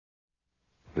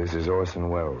This is Orson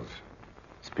Welles,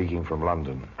 speaking from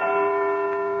London.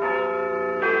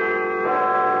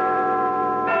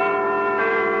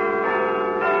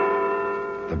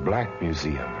 The Black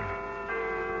Museum,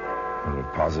 a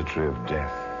repository of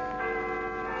death.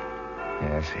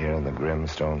 Yes, here in the grim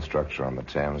stone structure on the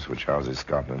Thames, which houses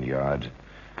Scotland Yard,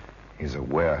 is a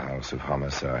warehouse of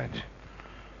homicide,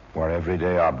 where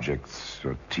everyday objects,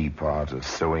 a teapot, a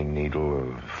sewing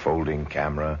needle, a folding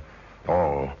camera,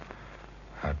 all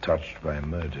are touched by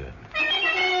murder.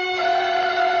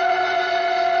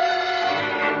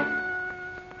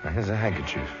 Now, here's a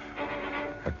handkerchief,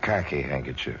 a khaki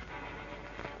handkerchief,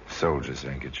 soldier's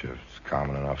handkerchief,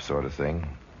 common enough sort of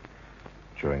thing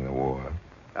during the war.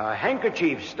 A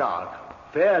handkerchief, Stark.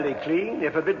 Fairly clean,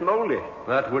 if a bit moldy.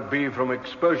 That would be from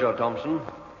exposure, Thompson.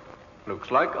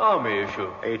 Looks like army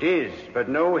issue. It is, but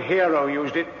no hero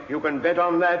used it. You can bet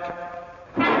on that.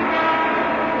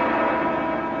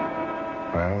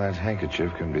 Well, that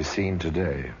handkerchief can be seen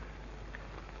today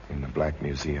in the Black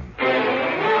Museum.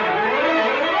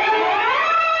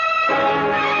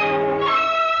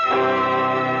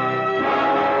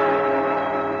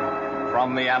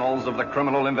 From the annals of the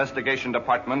Criminal Investigation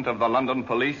Department of the London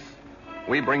Police,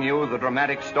 we bring you the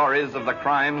dramatic stories of the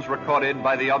crimes recorded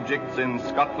by the objects in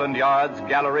Scotland Yard's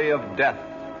Gallery of Death,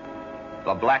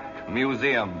 the Black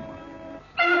Museum.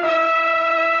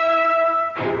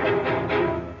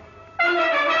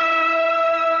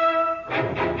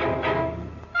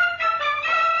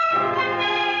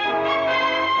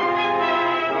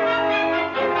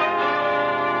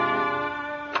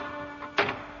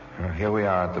 Here we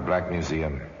are at the Black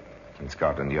Museum in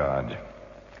Scotland Yard.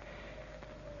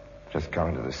 Just come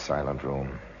into this silent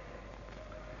room.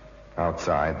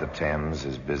 Outside, the Thames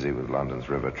is busy with London's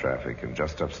river traffic, and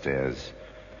just upstairs,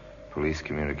 police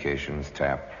communications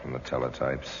tap from the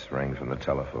teletypes, ring from the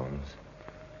telephones.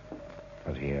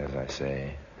 But here, as I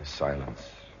say, is silence.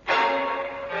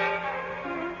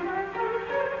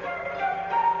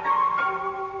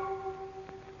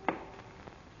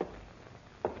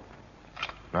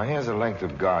 Now, here's a length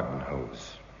of garden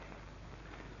hose.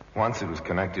 Once it was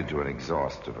connected to an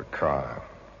exhaust of a car.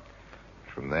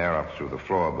 From there up through the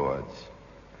floorboards.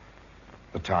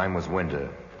 The time was winter.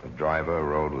 The driver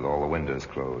rode with all the windows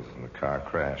closed, and the car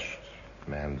crashed.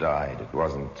 The man died. It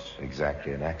wasn't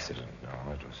exactly an accident,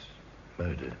 no. It was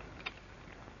murder.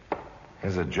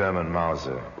 Here's a German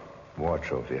Mauser, war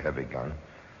trophy heavy gun.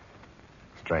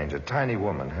 Strange, a tiny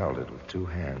woman held it with two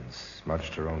hands,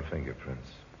 smudged her own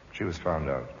fingerprints. She was found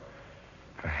out.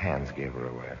 Her hands gave her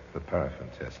away. The paraffin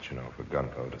test, you know, for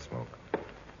gunpowder smoke.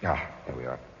 Ah, there we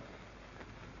are.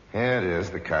 Here it is,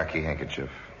 the khaki handkerchief.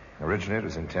 Originally, it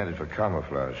was intended for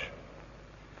camouflage.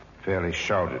 Fairly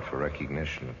shouted for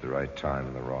recognition at the right time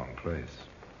in the wrong place.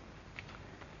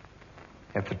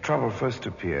 Yet the trouble first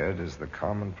appeared as the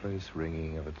commonplace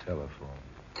ringing of a telephone.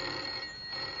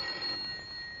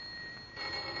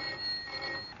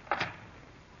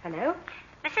 Hello?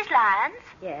 Mrs. Lyons?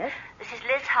 Yes? This is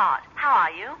Liz Hart. How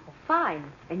are you? Oh, fine.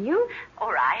 And you?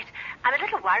 All right. I'm a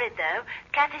little worried, though.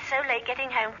 Kathy's so late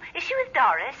getting home. Is she with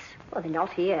Doris? Well, they're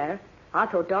not here. I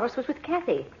thought Doris was with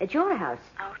Kathy at your house.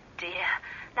 Oh, dear.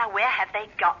 Now, where have they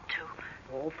got to?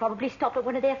 Oh, probably stopped at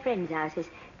one of their friends' houses.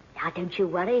 Now, don't you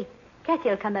worry. Kathy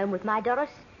will come home with my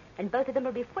Doris, and both of them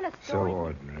will be full of stories. So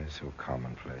ordinary, so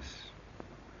commonplace.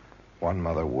 One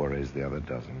mother worries, the other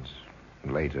doesn't.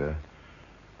 And later,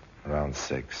 around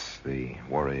 6, the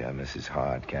worrier, Mrs.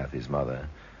 Hart, Kathy's mother,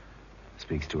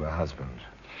 speaks to her husband.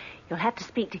 You'll have to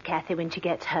speak to Kathy when she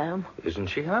gets home. Isn't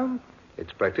she home?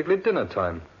 It's practically dinner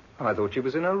time. I thought she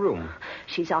was in her room.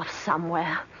 She's off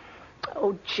somewhere.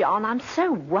 Oh, John, I'm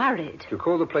so worried. Did you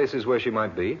call the places where she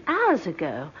might be? Hours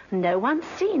ago. No one's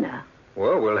seen her.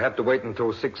 Well, we'll have to wait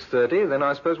until 6:30. Then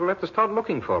I suppose we'll have to start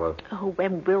looking for her. Oh,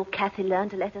 when will Kathy learn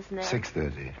to let us know?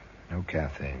 6:30. No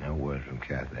Kathy. No word from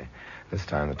Kathy. This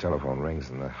time the telephone rings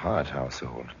in the Hart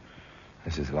household.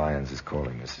 Mrs. Lyons is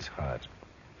calling Mrs. Hart.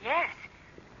 Yes.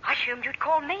 I assumed you'd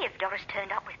call me if Doris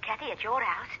turned up with Kathy at your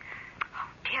house. Oh,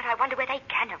 dear, I wonder where they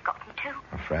can have gotten to.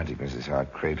 A frantic Mrs.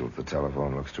 Hart cradles the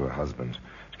telephone, looks to her husband.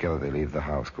 Together they leave the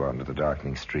house, go out into the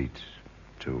darkening street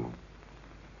to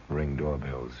ring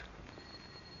doorbells.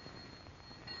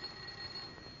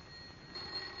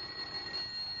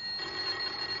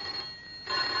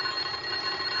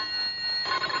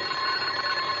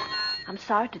 I'm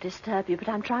sorry to disturb you, but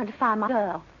I'm trying to find my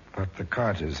girl. But the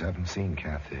Carters haven't seen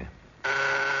Kathy.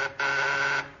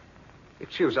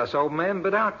 Excuse us, old man,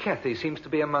 but our Kathy seems to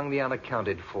be among the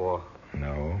unaccounted for.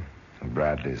 No, the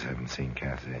Bradleys haven't seen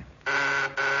Kathy.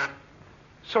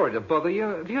 Sorry to bother you.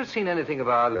 Have you seen anything of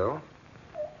our girl?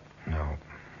 No,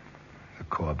 the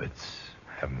Corbetts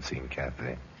Haven't seen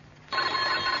Kathy.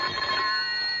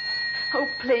 Oh,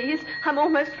 please. I'm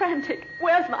almost frantic.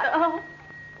 Where's my... Oh.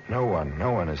 No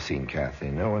one has seen Kathy.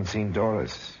 No one's seen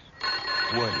Doris.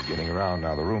 Word is getting around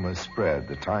now. The rumors spread.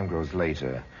 The time grows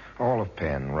later. All of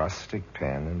Penn, rustic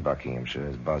Penn in Buckinghamshire,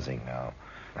 is buzzing now.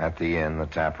 At the inn, the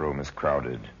tap room is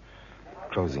crowded.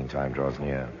 Closing time draws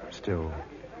near. Still,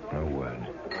 no word.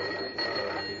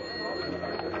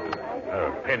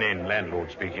 Penn Inn,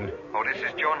 landlord speaking. Oh, this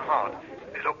is John Hart.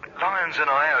 Look, Lyons and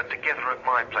I are together at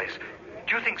my place.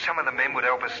 Do you think some of the men would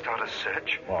help us start a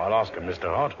search? Well, I'll ask them,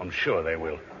 Mr. Hart. I'm sure they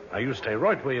will. Now, you stay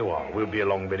right where you are. We'll be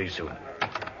along very soon.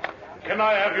 Can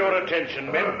I have your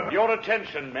attention, men? Your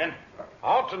attention, men.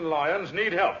 Hart and Lyons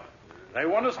need help. They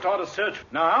want to start a search.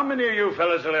 Now, how many of you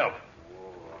fellas will help?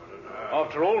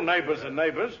 After all, neighbors are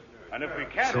neighbors. And if we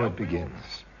can... So it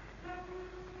begins.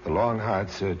 The long, hard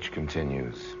search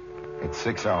continues. It's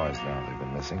 6 hours now they've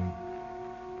been missing.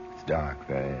 It's dark,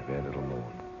 very, very little moon.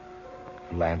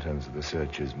 The lanterns of the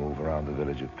searchers move around the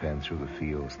village of Penn through the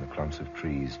fields and the clumps of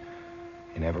trees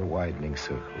in ever-widening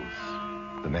circles.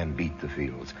 The men beat the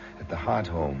fields. At the Hart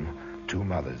home, 2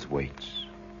 mothers wait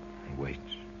and wait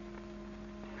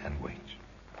and wait.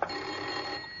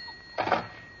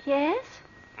 Yes?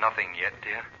 Nothing yet,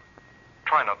 dear.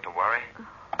 Try not to worry.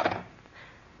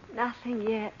 Nothing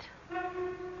yet.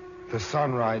 The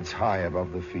sun rides high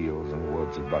above the fields and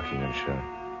woods of Buckinghamshire.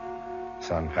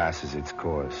 Sun passes its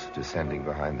course, descending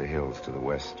behind the hills to the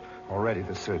west. Already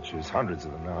the searchers, hundreds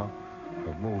of them now,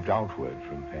 have moved outward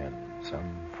from Penn,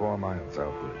 some 4 miles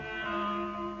outward.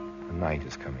 The night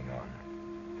is coming on.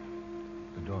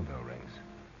 The doorbell rings.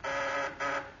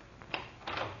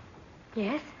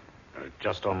 Yes?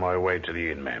 Just on my way to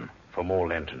the inn, ma'am, for more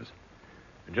lanterns.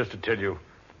 Just to tell you,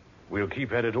 we'll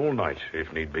keep at it all night,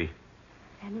 if need be.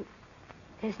 And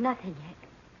there's nothing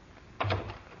yet.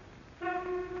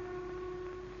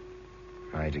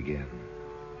 Night again.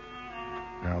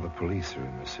 Now the police are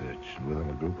in the search, and with them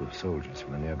a group of soldiers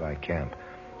from a nearby camp.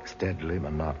 Steadily,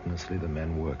 monotonously, the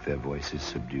men work, their voices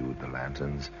subdued, the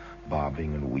lanterns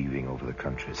bobbing and weaving over the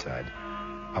countryside.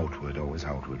 Outward, always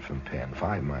outward from Penn.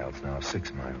 5 miles now,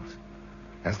 6 miles.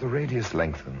 As the radius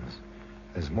lengthens,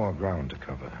 there's more ground to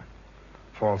cover.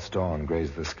 False dawn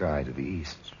grazes the sky to the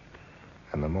east,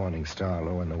 and the morning star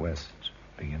low in the west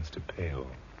begins to pale.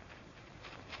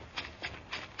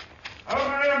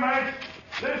 Over here, mate.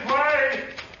 This way.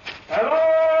 Hello!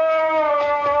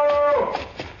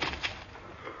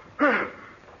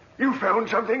 You found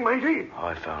something, matey?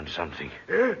 I found something.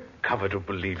 Yeah? Covered up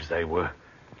with leaves they were.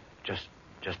 Just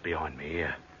behind me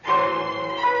here.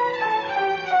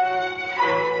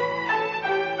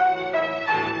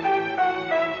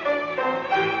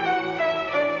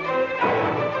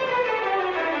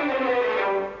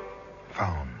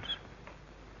 Found.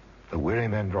 The weary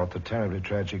men brought the terribly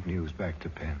tragic news back to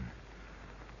Penn.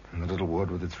 In the little wood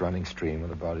with its running stream where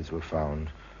the bodies were found,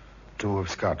 2 of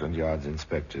Scotland Yard's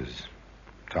inspectors,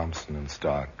 Thompson and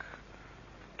Stark,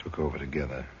 took over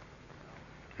together.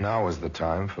 Now was the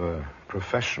time for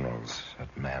professionals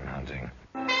at manhunting.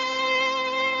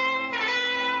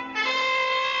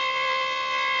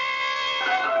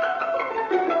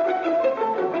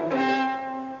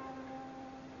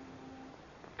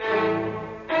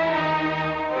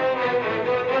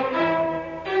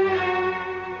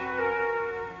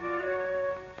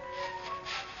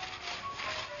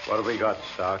 What have we got,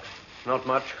 Stark? Not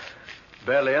much.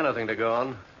 Barely anything to go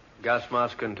on. Gas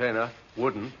mask container,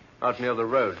 wooden, out near the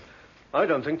road. I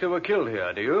don't think they were killed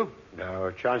here, do you?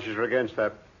 No, chances are against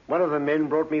that. One of the men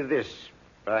brought me this.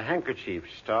 A handkerchief,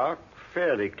 Stark.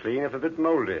 Fairly clean, if a bit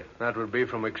moldy. That would be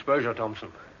from exposure,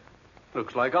 Thompson.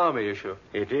 Looks like army issue.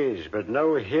 It is, but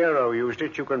no hero used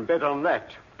it. You can bet on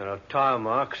that. There are tire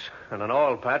marks and an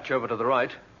oil patch over to the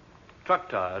right. Truck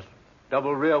tires.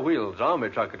 Double rear wheels. Army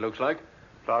truck, it looks like.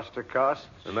 Plaster casts.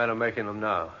 The men are making them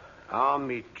now.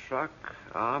 Army truck,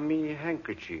 army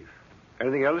handkerchief.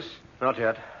 Anything else? Not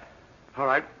yet. All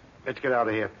right, let's get out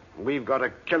of here. We've got a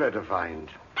killer to find.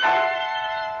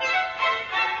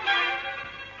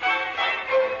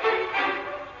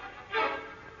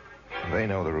 They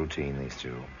know the routine, these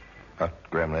 2. But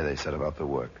grimly they set about the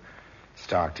work.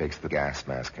 Stark takes the gas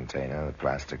mask container, the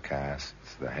plaster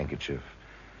casts, the handkerchief,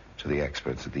 to the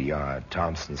experts at the yard.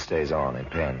 Thompson stays on in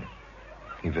Penn.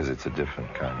 He visits a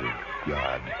different kind of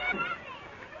yard.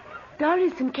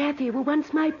 Doris and Kathy were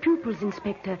once my pupils,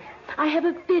 Inspector. I have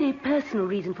a very personal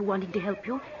reason for wanting to help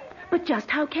you. But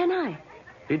just how can I?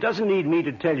 It doesn't need me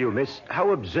to tell you, miss, how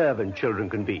observant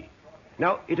children can be.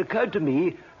 Now, it occurred to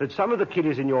me that some of the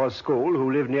kiddies in your school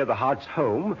who live near the Hart's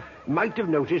home might have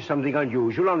noticed something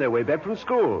unusual on their way back from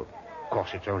school. course,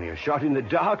 it's only a shot in the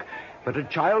dark, but a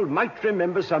child might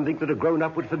remember something that a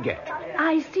grown-up would forget.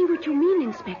 I see what you mean,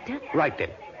 Inspector. Right then.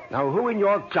 Now, who in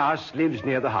your class lives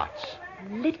near the Hearts?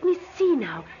 Let me see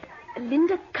now.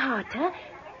 Linda Carter.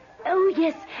 Oh,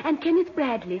 yes, and Kenneth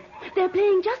Bradley. They're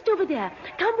playing just over there.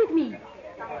 Come with me.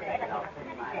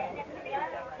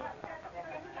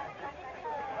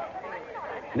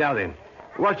 Now then,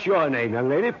 what's your name, young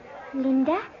lady?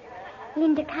 Linda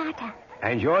Carter.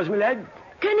 And yours, my lad?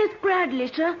 Kenneth Bradley,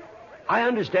 sir. I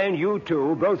understand you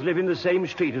two both live in the same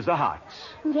street as the Harts.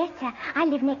 Yes, sir. I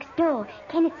live next door.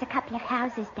 Kenneth's a couple of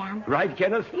houses down. Right,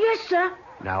 Kenneth? Yes, sir.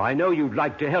 Now, I know you'd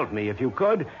like to help me if you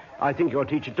could. I think your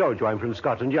teacher told you I'm from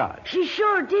Scotland Yard. She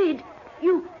sure did.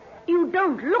 You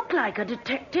don't look like a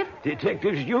detective.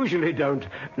 Detectives usually don't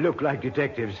look like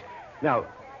detectives. Now,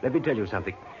 let me tell you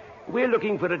something. We're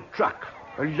looking for a truck.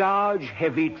 A large,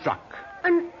 heavy truck.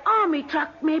 An army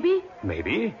truck, maybe?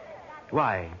 Maybe.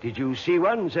 Why, did you see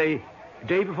one, say,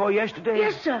 day before yesterday?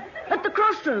 Yes, sir. At the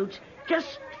crossroads.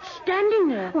 Just standing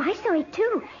there. Oh, I saw it,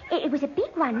 too. It was a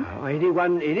big one. Oh,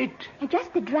 anyone in it?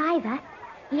 Just the driver.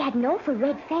 He had an awful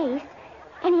red face,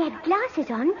 and he had glasses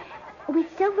on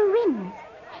with silver rims.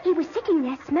 He was sitting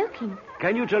there smoking.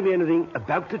 Can you tell me anything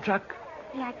about the truck?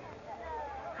 Yeah,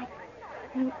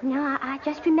 I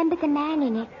just remember the man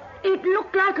in it. It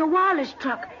looked like a wireless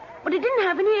truck, but it didn't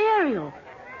have any aerial.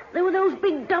 There were those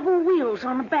big double wheels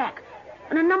on the back,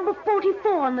 and a number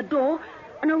 44 on the door,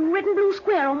 and a red and blue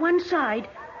square on one side.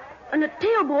 And the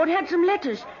tailboard had some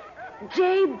letters.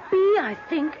 JB, I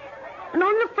think. And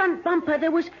on the front bumper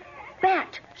there was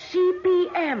BAT,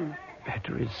 CPM.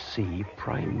 Battery C,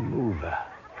 prime mover.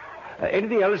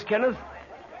 Anything else, Kenneth?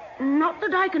 Not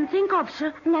that I can think of,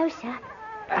 sir. No, sir.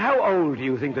 How old do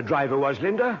you think the driver was,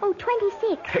 Linda? Oh,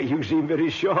 26. You seem very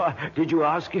sure. Did you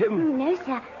ask him? No,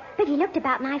 sir. But he looked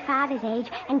about my father's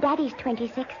age, and Daddy's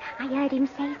 26. I heard him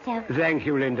say so. Thank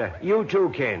you, Linda. You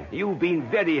too, Ken. You've been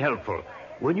very helpful.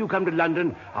 When you come to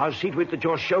London, I'll see to it that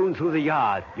you're shown through the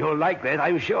yard. You'll like that,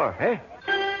 I'm sure, eh?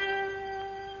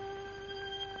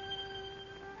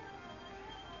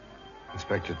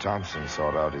 Inspector Thompson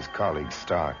sought out his colleague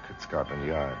Stark at Scotland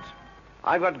Yard.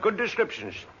 I've got good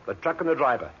descriptions. The truck and the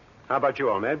driver. How about you,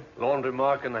 old man? Laundry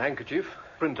mark and the handkerchief.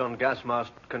 Print on gas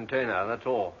mask container, that's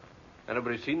all.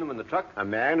 Anybody seen them in the truck? A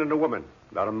man and a woman,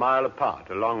 about a mile apart,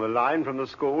 along the line from the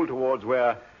school towards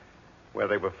where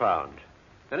they were found.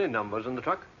 Any numbers in the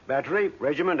truck? Battery,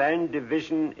 regiment, and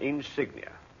division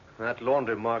insignia. That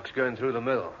laundry mark's going through the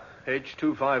mill.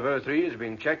 H2503 is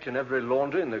being checked in every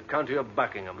laundry in the county of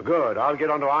Buckingham. Good. I'll get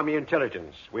onto Army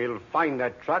intelligence. We'll find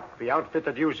that truck, the outfit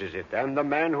that uses it, and the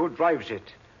man who drives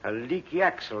it. A leaky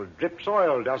axle drips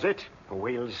oil, does it?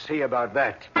 We'll see about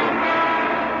that.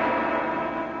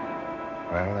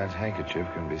 Well, that handkerchief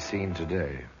can be seen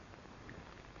today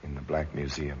in the Black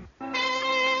Museum.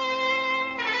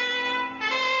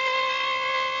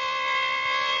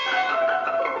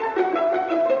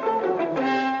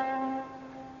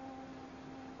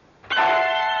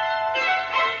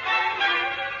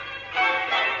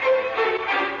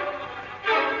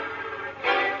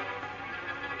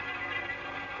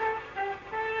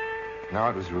 Now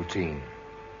it was routine,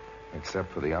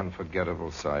 except for the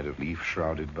unforgettable sight of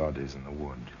leaf-shrouded bodies in the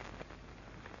wood.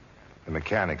 The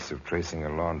mechanics of tracing a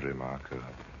laundry mark are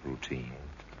routine.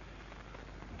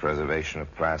 Preservation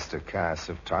of plaster casts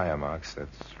of tire marks,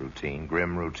 that's routine,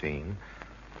 grim routine,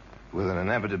 with an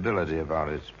inevitability about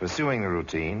it. Pursuing the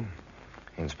routine,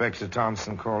 Inspector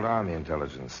Thompson called Army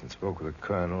intelligence and spoke with a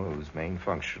colonel whose main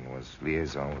function was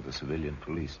liaison with the civilian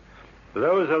police.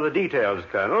 Those are the details,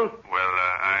 Colonel. Well,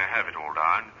 I have it all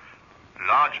down.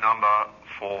 Large number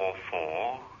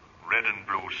 44, red and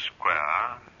blue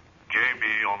square,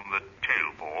 JB on the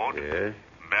tailboard. Yes.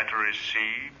 Battery C,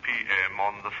 PM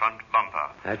on the front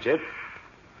bumper. That's it.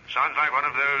 Sounds like one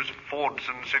of those Fords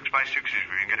and 6x6s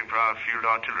we've been getting for our field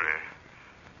artillery.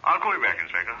 I'll call you back,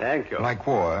 Inspector. Thank you. Like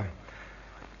war,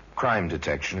 crime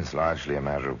detection is largely a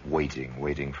matter of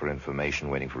waiting for information,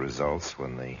 waiting for results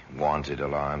when the wanted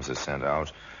alarms are sent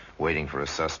out, waiting for a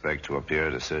suspect to appear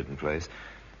at a certain place.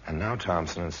 And now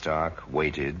Thompson and Stark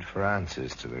waited for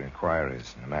answers to their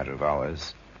inquiries. In a matter of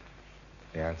hours,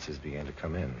 the answers began to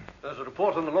come in. There's a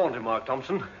report on the laundry mark,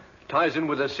 Thompson. Ties in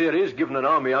with a series given an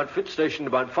army outfit stationed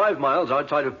about 5 miles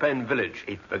outside of Penn Village.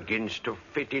 It begins to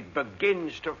fit.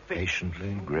 Patiently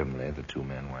and grimly, the two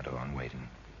men went on waiting.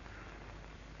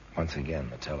 Once again,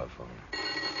 the telephone.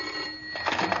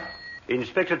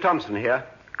 Inspector Thompson here.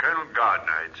 Colonel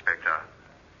Gardner, Inspector.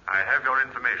 I have your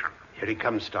information. Here he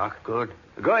comes, Stark. Good.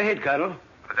 Go ahead, Colonel.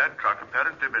 That truck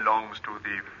apparently belongs to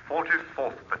the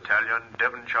 44th Battalion,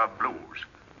 Devonshire Blues.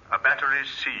 A Battery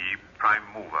C prime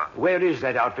mover. Where is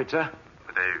that outfit, sir?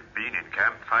 They've been in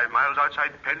camp 5 miles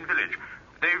outside Penn Village.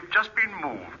 They've just been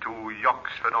moved to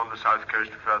Yoxford on the south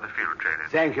coast for further field training.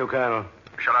 Thank you, Colonel.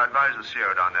 Shall I advise the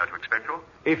CO down there to expect you?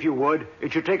 If you would,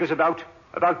 it should take us about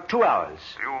 2 hours.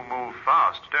 You move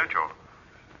fast, don't you?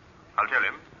 I'll tell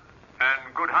him.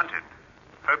 And good hunting.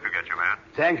 Hope you get your man.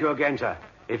 Thank you again, sir.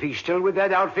 If he's still with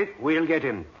that outfit, we'll get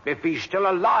him. If he's still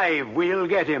alive, we'll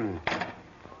get him.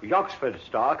 Yoxford,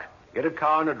 Stark. Get a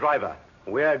car and a driver.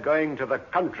 We're going to the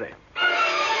country.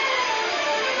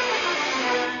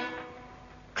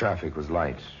 Traffic was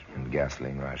light and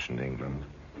gasoline rationed England.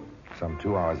 Some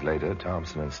 2 hours later,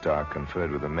 Thompson and Stark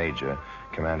conferred with the major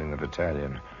commanding the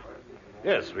battalion.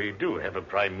 Yes, we do have a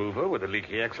prime mover with a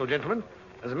leaky axle, gentlemen.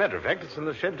 As a matter of fact, it's in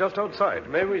the shed just outside.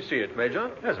 May we see it,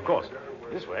 Major? Yes, of course.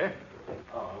 This way.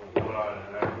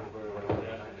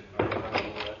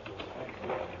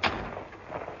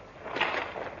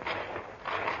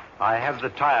 I have the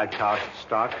tire cast,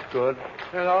 Stark. Good.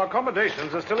 Well, our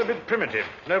accommodations are still a bit primitive.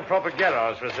 No proper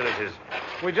garage facilities.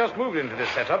 We just moved into this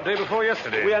setup day before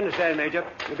yesterday. We understand, Major.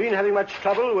 You've been having much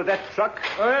trouble with that truck?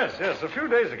 Oh, yes. A few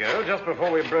days ago, just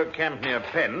before we broke camp near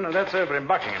Penn, that's over in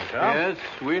Buckinghamshire. Yes,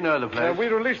 we know the place. We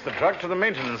released the truck to the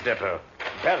maintenance depot.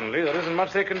 Apparently, there isn't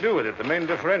much they can do with it. The main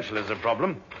differential is a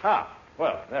problem.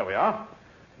 Well, there we are.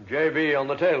 JB on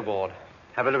the tailboard.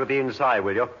 Have a look at the inside,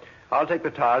 will you? I'll take the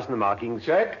tires and the markings.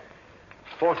 Check.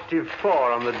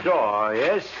 44 on the door,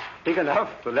 yes. Big enough.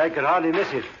 The lad could hardly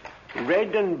miss it.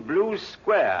 Red and blue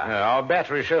square. Our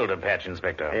battery shoulder patch,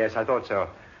 Inspector. Yes, I thought so.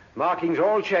 Markings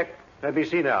all checked. Let me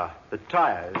see now. The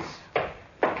tires.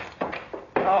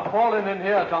 Falling in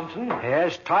here, Thompson.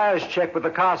 Yes, tires checked with the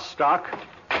cast stock.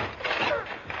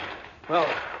 Well,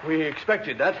 we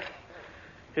expected that.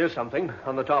 Here's something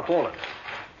on the tarpaulin.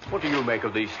 What do you make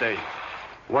of these stains?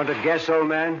 Want to guess, old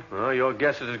man? Well, your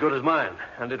guess is as good as mine,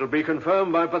 and it'll be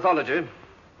confirmed by pathology.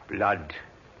 Blood.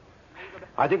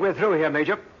 I think we're through here,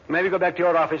 Major. May we go back to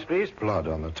your office, please? Blood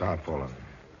on the tarpaulin,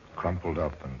 crumpled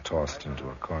up and tossed into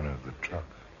a corner of the truck.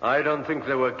 I don't think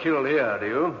they were killed here, do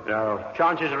you? No.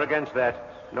 Chances are against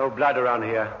that. No blood around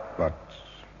here. But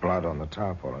blood on the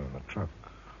tarpaulin in the truck.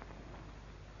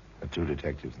 The 2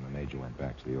 detectives and the major went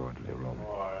back to the orderly room.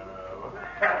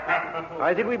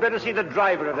 I think we'd better see the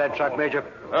driver of that truck, Major.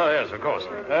 Oh, yes, of course.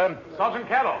 Sergeant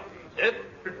Carroll. Yep.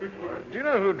 Do you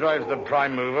know who drives the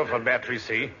prime mover for Battery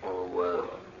C?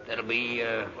 That'll be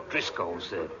Driscoll,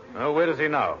 sir. Oh, where is he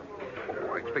now?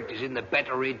 I expect he's in the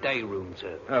battery day room,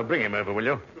 sir. Oh, bring him over, will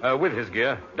you? With his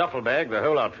gear, duffel bag, the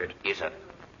whole outfit. Yes, sir.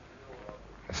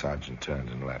 The sergeant turned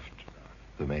and left.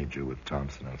 The major, with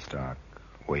Thompson and Stark,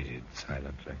 waited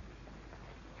silently,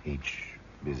 each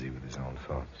busy with his own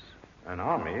thoughts. An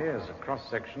army is a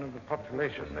cross-section of the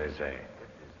population, they say.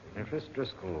 If this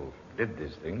Driscoll did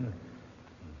this thing,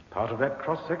 part of that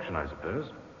cross-section, I suppose.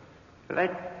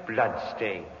 That blood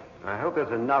stain. I hope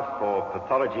there's enough for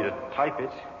pathology to type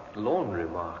it. Laundry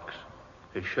marks.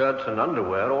 His shirts and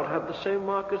underwear ought to have the same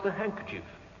mark as the handkerchief,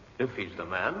 if he's the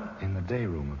man. In the day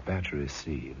room of Battery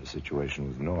C, the situation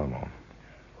was normal.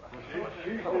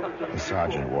 The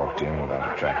sergeant walked in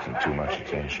without attracting too much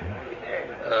attention.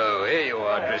 Oh, here you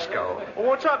are, Driscoll. Well,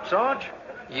 what's up, Sarge?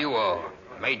 You are.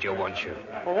 Major wants you.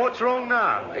 Well, what's wrong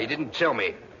now? He didn't tell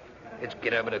me. Let's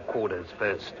get over to quarters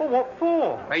first. Well, what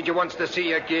for? Major wants to see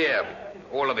your gear.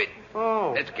 All of it.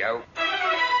 Oh. Let's go.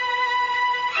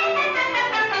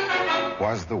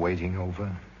 Was the waiting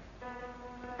over?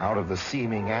 Out of the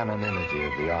seeming anonymity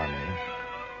of the army,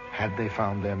 had they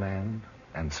found their man,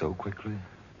 and so quickly?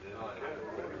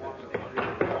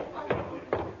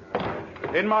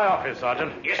 In my office,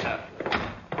 Sergeant. Yes, sir.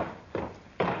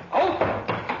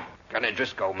 Oh! Gunner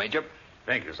Driscoll, Major.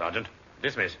 Thank you, Sergeant.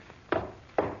 Dismiss.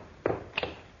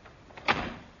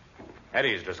 At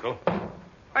ease, Driscoll.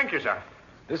 Thank you, sir.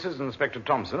 This is Inspector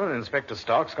Thompson and Inspector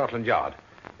Stark, Scotland Yard.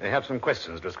 They have some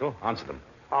questions, Driscoll. Answer them.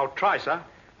 I'll try, sir.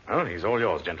 Well, he's all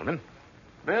yours, gentlemen.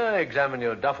 May I examine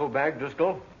your duffel bag,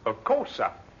 Driscoll? Of course,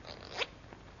 sir.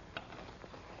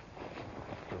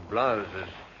 The blouse is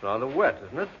rather wet,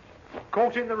 isn't it?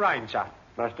 Caught in the rain, sir.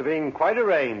 Must have been quite a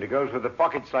rain to go through the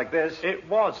pockets like this. It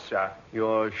was, sir.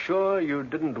 You're sure you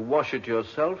didn't wash it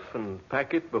yourself and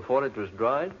pack it before it was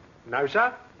dried? No,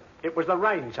 sir. It was the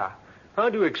rain, sir. How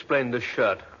do you explain the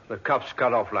shirt? The cuffs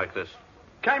cut off like this.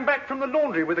 Came back from the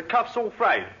laundry with the cuffs all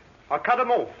frayed. I cut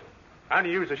them off.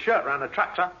 Only used the shirt round the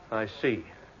truck, sir. I see.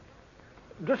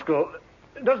 Driscoll,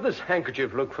 does this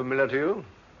handkerchief look familiar to you?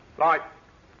 Like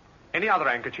any other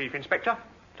handkerchief, Inspector?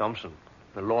 Thompson,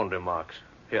 the laundry marks.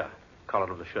 Here,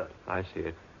 collar of the shirt. I see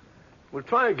it. We'll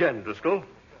try again, Driscoll.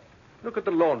 Look at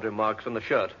the laundry marks on the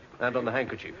shirt and on the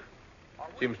handkerchief.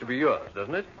 Seems to be yours,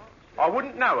 doesn't it? I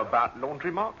wouldn't know about laundry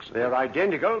marks. They're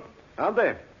identical, aren't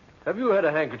they? Have you had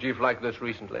a handkerchief like this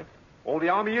recently? All the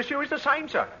army issue is the same,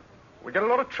 sir. We get a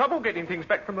lot of trouble getting things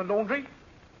back from the laundry.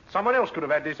 Someone else could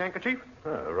have had this handkerchief.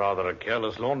 Rather a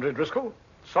careless laundry, Driscoll.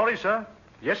 Sorry, sir.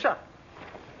 Yes, sir.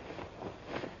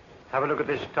 Have a look at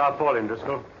this tarpaulin,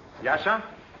 Driscoll. Yes, sir.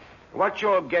 What's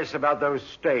your guess about those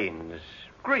stains?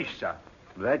 Grease, sir.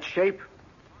 That shape?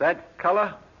 That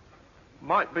color?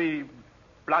 Might be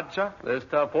blood, sir. This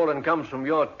tarpaulin comes from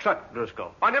your truck,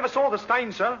 Driscoll. I never saw the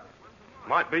stain, sir.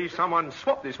 Might be someone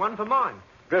swapped this one for mine.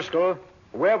 Driscoll,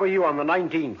 where were you on the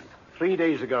 19th, 3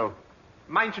 days ago?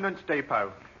 Maintenance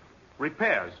depot.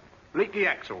 Repairs. Leaky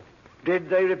axle. Did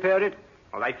they repair it?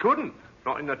 Well, they couldn't.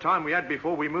 Not in the time we had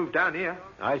before we moved down here.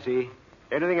 I see.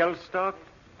 Anything else, Stark?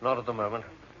 Not at the moment.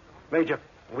 Major,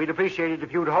 we'd appreciate it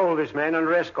if you'd hold this man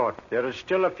under escort. There are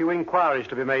still a few inquiries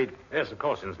to be made. Yes, of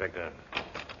course, Inspector.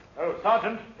 Oh,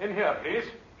 Sergeant, in here, please.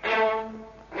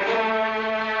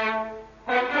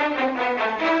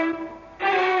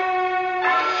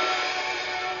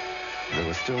 There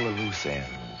were still the loose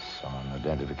ends on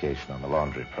identification on the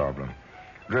laundry problem.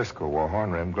 Driscoll wore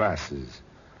horn-rimmed glasses.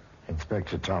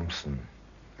 Inspector Thompson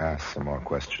asked some more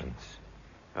questions.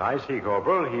 I see,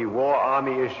 Corporal. He wore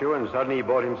army issue and suddenly he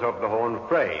bought himself the horn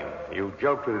frame. You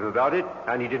joked with him about it,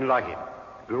 and he didn't like it.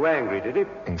 Grew angry, did he?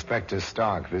 Inspector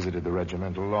Stark visited the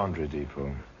regimental laundry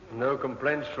depot. No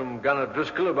complaints from Gunner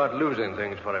Driscoll about losing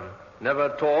things for him. Never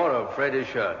tore or frayed his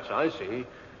shirts. I see.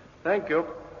 Thank you.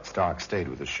 Stark stayed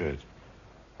with the shirt.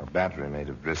 A battery mate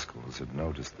of Driscoll's had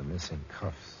noticed the missing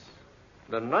cuffs.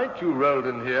 The night you rolled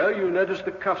in here, you noticed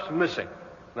the cuffs missing.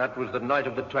 That was the night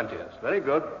of the 20th. Very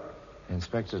good.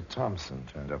 Inspector Thompson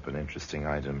turned up an interesting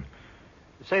item.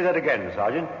 Say that again,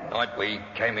 Sergeant. Night we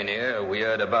came in here, we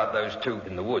heard about those two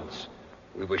in the woods.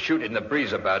 We were shooting the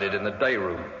breeze about it in the day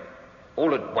room.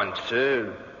 All at once,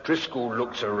 Driscoll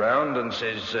looks around and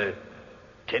says,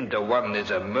 10 to 1 there's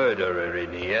a murderer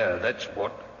in here, that's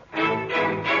what.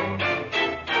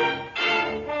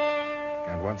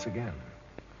 And once again,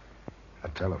 a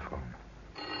telephone.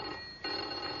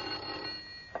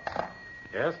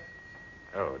 Yes?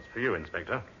 Oh, it's for you,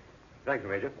 Inspector. Thank you,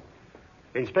 Major.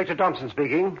 Inspector Thompson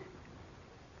speaking.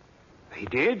 He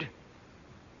did?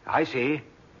 I see.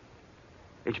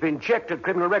 It's been checked at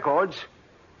criminal records.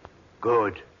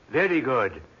 Good. Very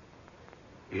good.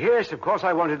 Yes, of course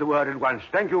I wanted the word at once.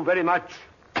 Thank you very much.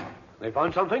 They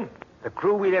found something? The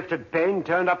crew we left at Payne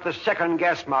turned up the second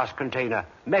gas mask container.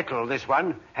 Metal, this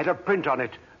one. Had a print on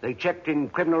it. They checked in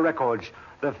criminal records.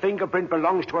 The fingerprint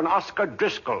belongs to an Oscar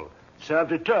Driscoll.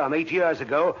 Served a term 8 years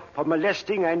ago for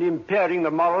molesting and impairing the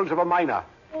morals of a minor.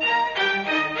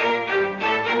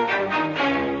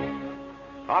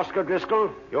 Oscar Driscoll,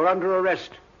 you're under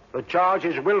arrest. The charge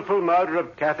is willful murder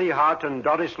of Kathy Hart and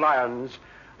Doris Lyons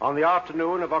on the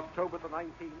afternoon of October the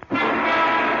 19th.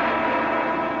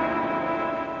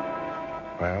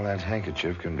 Well, that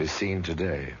handkerchief can be seen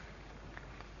today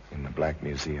in the Black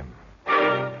Museum.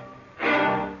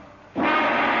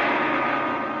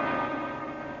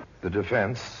 The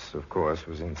defense, of course,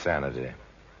 was insanity.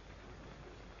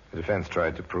 The defense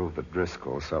tried to prove that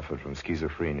Driscoll suffered from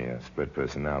schizophrenia, split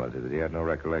personality, that he had no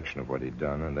recollection of what he'd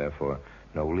done and therefore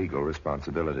no legal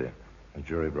responsibility. The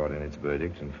jury brought in its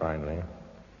verdict, and finally,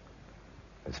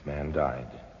 this man died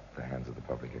at the hands of the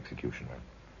public executioner.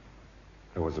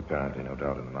 There was apparently no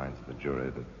doubt in the minds of the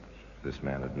jury that this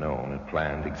man had known and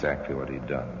planned exactly what he'd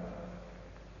done.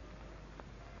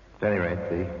 At any rate,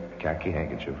 the khaki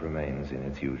handkerchief remains in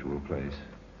its usual place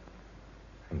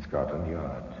in Scotland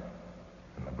Yard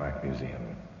in the Black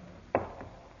Museum.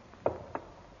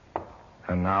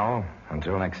 And now,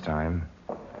 until next time,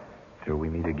 till we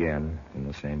meet again in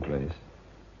the same place,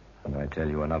 and I tell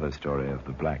you another story of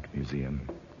the Black Museum,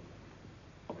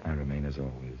 I remain, as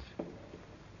always,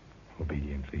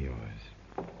 obediently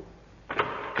yours,